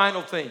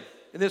final thing,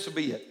 and this will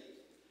be it.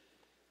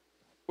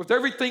 With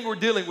everything we're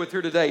dealing with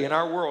here today in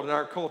our world, in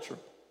our culture,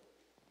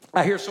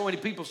 I hear so many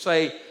people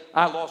say,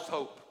 I lost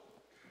hope.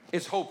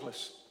 It's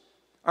hopeless.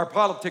 Our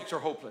politics are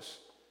hopeless.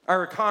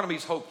 Our economy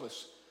is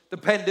hopeless. The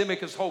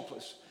pandemic is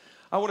hopeless.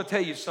 I want to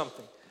tell you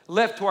something.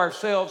 Left to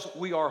ourselves,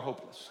 we are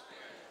hopeless.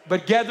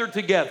 But gathered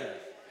together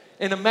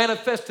in the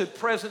manifested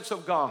presence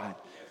of God,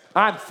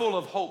 I'm full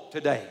of hope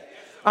today.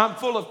 I'm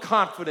full of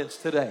confidence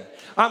today.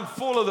 I'm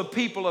full of the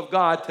people of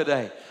God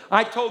today.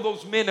 I told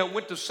those men that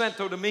went to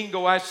Santo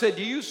Domingo, I said,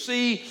 do you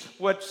see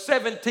what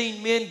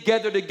 17 men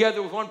gathered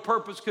together with one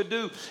purpose could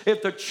do?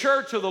 If the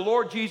church of the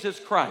Lord Jesus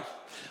Christ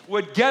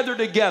would gather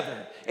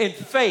together in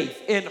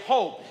faith, in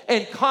hope,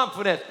 in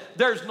confidence,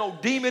 there's no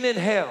demon in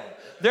hell.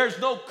 There's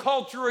no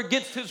culture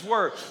against his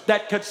word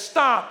that could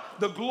stop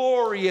the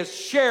glorious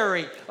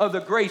sharing of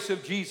the grace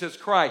of Jesus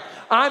Christ.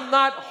 I'm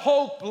not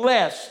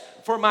hopeless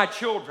for my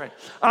children.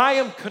 I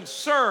am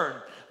concerned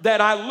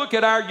that I look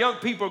at our young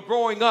people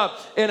growing up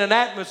in an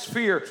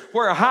atmosphere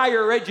where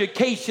higher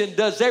education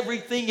does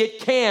everything it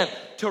can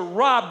to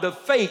rob the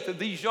faith of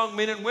these young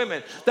men and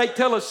women. They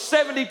tell us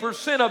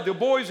 70% of the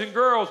boys and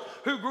girls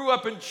who grew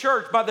up in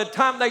church, by the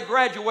time they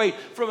graduate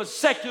from a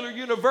secular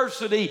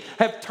university,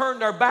 have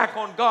turned their back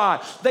on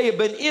God. They have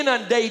been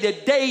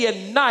inundated day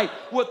and night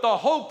with the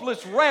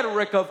hopeless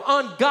rhetoric of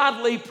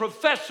ungodly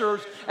professors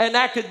and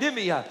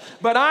academia.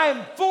 But I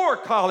am for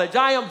college.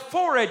 I am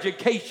for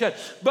education.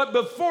 But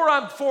before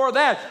I'm for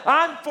that,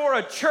 I'm for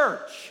a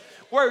church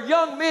where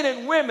young men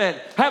and women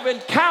have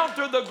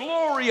encountered the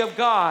glory of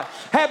God,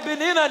 have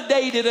been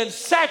inundated and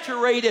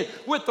saturated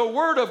with the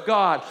Word of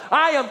God.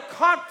 I am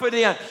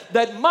confident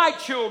that my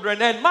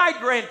children and my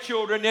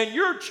grandchildren and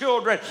your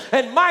children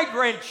and my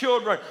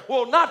grandchildren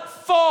will not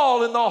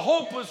fall in the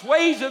hopeless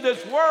ways of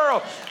this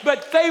world,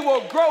 but they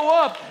will grow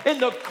up in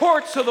the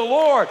courts of the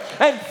Lord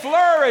and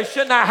flourish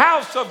in the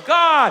house of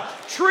God,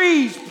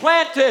 trees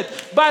planted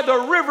by the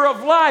river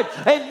of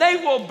life, and they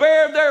will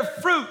bear their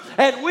fruit.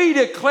 And we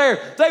declare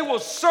they will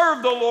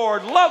serve the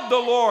Lord, love the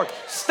Lord,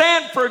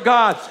 stand for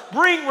God,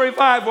 bring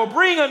revival,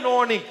 bring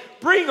anointing,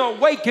 bring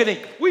awakening.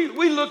 We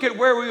look at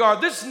where we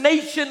are. This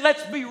nation,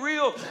 let's be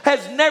real,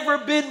 has never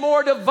been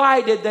more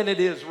divided than it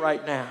is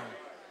right now.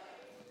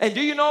 And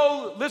do you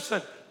know,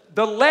 listen,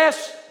 the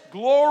less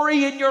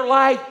glory in your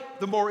life,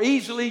 the more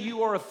easily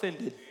you are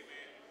offended.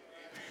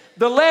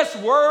 The less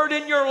word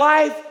in your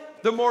life,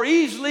 the more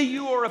easily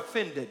you are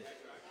offended.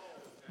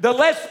 The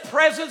less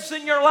presence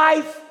in your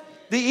life,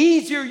 the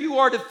easier you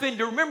are to offend.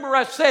 Remember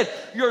I said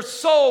your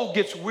soul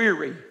gets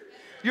weary.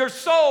 Your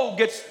soul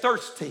gets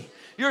thirsty.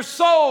 Your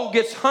soul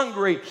gets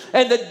hungry.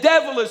 And the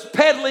devil is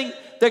peddling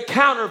the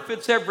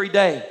counterfeits every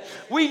day.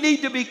 We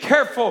need to be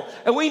careful,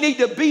 and we need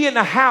to be in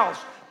the house.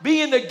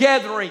 Be in the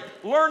gathering.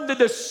 Learn the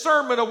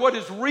discernment of what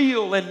is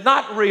real and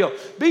not real.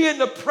 Be in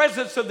the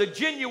presence of the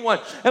genuine.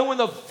 And when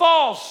the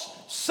false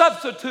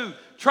substitute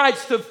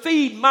tries to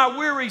feed my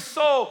weary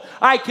soul,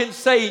 I can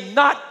say,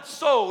 not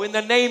so, in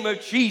the name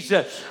of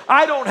Jesus.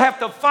 I don't have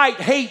to fight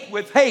hate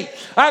with hate.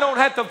 I don't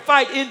have to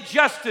fight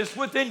injustice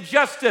with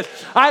injustice.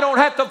 I don't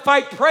have to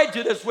fight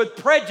prejudice with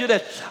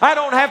prejudice. I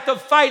don't have to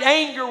fight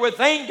anger with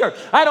anger.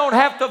 I don't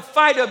have to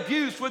fight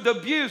abuse with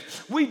abuse.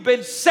 We've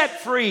been set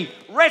free,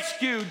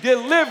 rescued,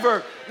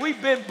 delivered. We've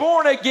been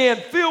born again,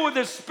 filled with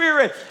the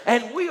Spirit,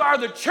 and we are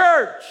the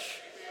church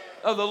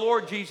of the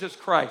Lord Jesus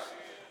Christ.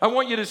 I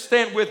want you to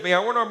stand with me. I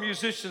want our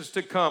musicians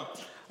to come.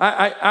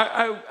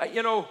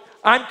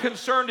 I'm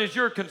concerned as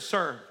you're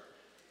concerned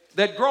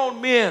that grown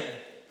men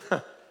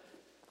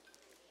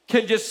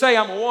can just say,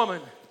 I'm a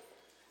woman,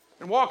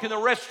 and walk in the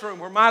restroom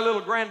where my little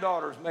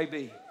granddaughters may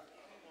be. Go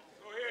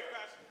ahead,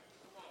 Pastor.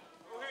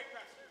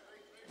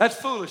 That's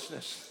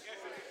foolishness.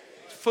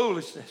 It's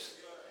foolishness.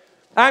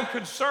 I'm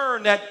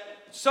concerned that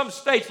some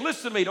states,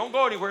 listen to me, don't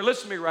go anywhere,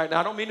 listen to me right now.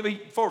 I don't mean to be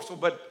forceful,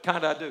 but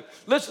kind of I do.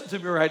 Listen to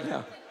me right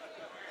now.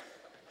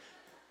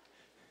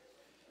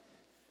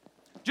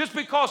 Just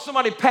because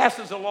somebody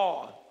passes a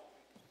law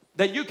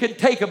that you can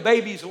take a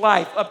baby's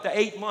life up to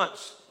 8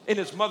 months in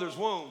its mother's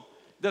womb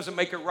doesn't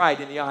make it right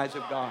in the eyes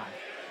of God.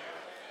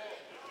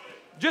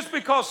 Just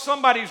because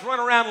somebody's run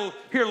around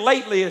here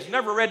lately, has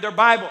never read their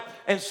Bible,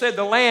 and said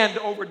the land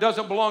over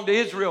doesn't belong to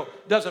Israel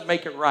doesn't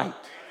make it right.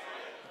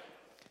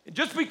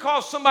 Just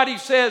because somebody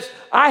says,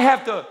 I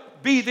have to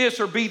be this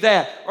or be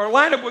that, or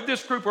line up with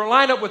this group or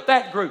line up with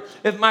that group.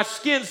 If my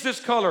skin's this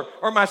color,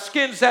 or my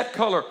skin's that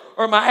color,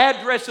 or my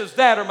address is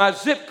that, or my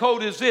zip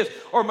code is this,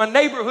 or my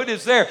neighborhood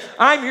is there,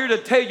 I'm here to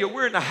tell you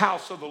we're in the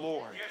house of the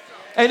Lord.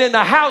 And in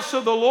the house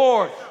of the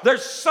Lord,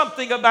 there's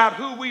something about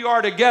who we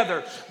are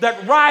together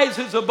that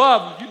rises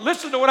above.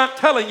 Listen to what I'm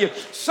telling you.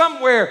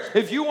 Somewhere,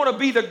 if you want to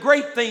be the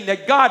great thing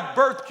that God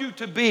birthed you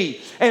to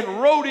be and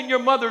wrote in your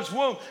mother's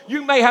womb,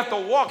 you may have to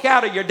walk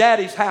out of your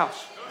daddy's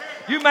house.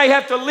 You may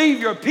have to leave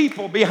your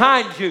people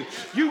behind you.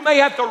 You may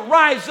have to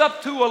rise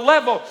up to a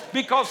level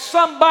because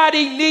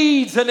somebody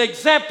needs an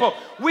example.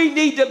 We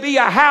need to be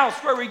a house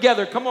where we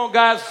gather. Come on,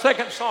 guys.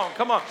 Second song.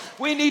 Come on.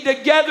 We need to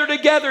gather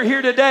together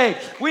here today.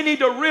 We need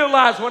to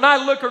realize when I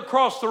look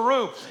across the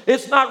room,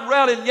 it's not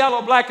red and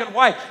yellow, black and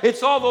white.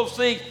 It's all those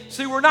things.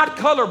 See, we're not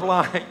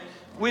colorblind.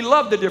 We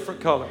love the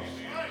different colors.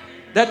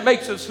 That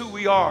makes us who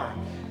we are.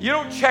 You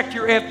don't check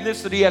your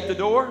ethnicity at the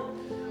door.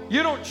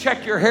 You don't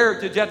check your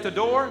heritage at the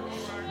door.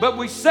 But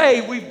we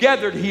say we've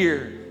gathered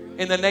here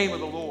in the name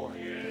of the Lord.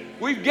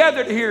 We've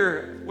gathered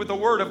here with the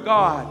Word of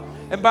God.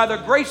 And by the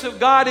grace of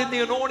God and the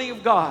anointing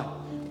of God,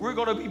 we're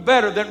going to be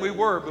better than we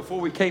were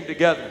before we came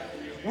together.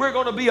 We're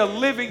going to be a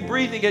living,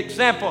 breathing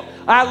example.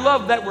 I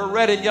love that we're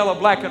red and yellow,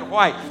 black and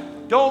white.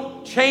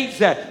 Don't change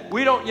that.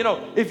 We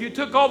don't, if you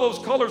took all those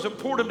colors and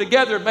poured them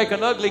together and make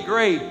an ugly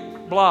gray,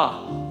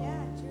 blah.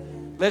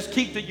 Let's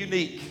keep the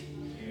unique.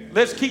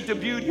 Let's keep the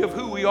beauty of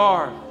who we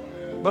are.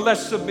 But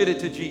let's submit it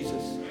to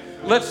Jesus.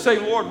 Let's say,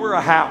 Lord, we're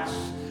a house.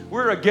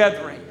 We're a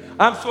gathering.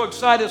 I'm so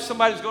excited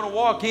somebody's going to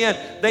walk in.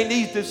 They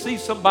need to see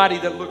somebody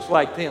that looks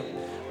like them.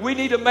 We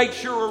need to make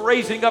sure we're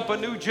raising up a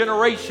new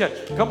generation.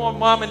 Come on,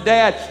 Mom and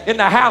Dad. In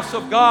the house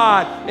of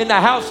God. In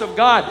the house of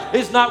God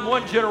is not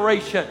one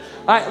generation.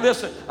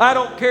 Listen, I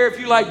don't care if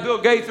you like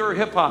Bill Gaither or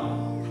hip hop.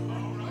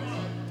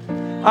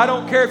 I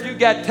don't care if you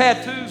got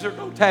tattoos or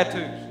no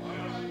tattoos.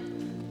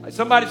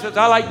 Somebody says,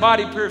 I like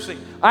body piercing.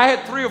 I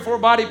had 3 or 4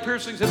 body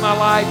piercings in my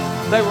life.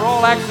 They were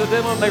all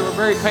accidental and they were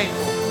very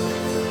painful.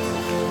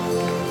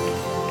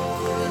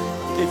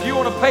 If you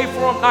want to pay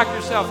for them, knock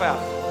yourself out.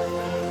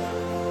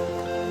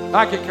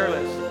 I can care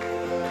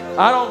less.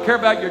 I don't care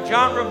about your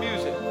genre of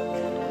music.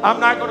 I'm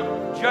not going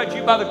to judge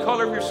you by the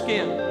color of your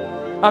skin.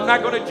 I'm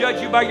not going to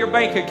judge you by your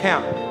bank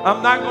account.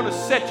 I'm not going to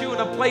set you in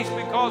a place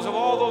because of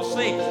all those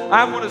things.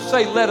 I'm going to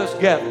say, let us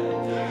gather.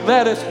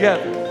 Let us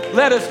gather.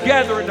 Let us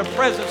gather in the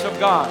presence of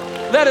God.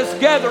 Let us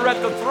gather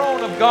at the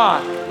throne of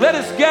God. Let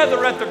us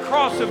gather at the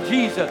cross of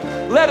Jesus.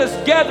 Let us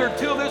gather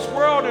till this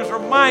world is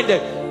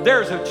reminded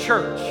there's a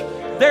church.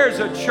 There's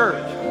a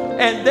church.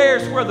 And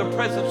there's where the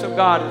presence of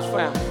God is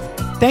found.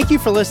 Thank you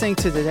for listening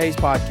to today's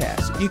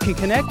podcast. You can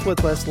connect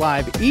with us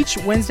live each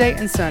Wednesday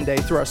and Sunday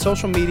through our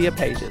social media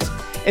pages.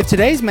 If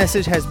today's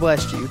message has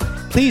blessed you,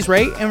 please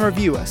rate and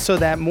review us so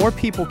that more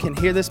people can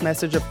hear this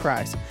message of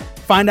Christ.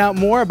 Find out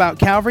more about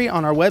Calvary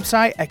on our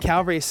website at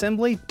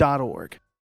calvaryassembly.org.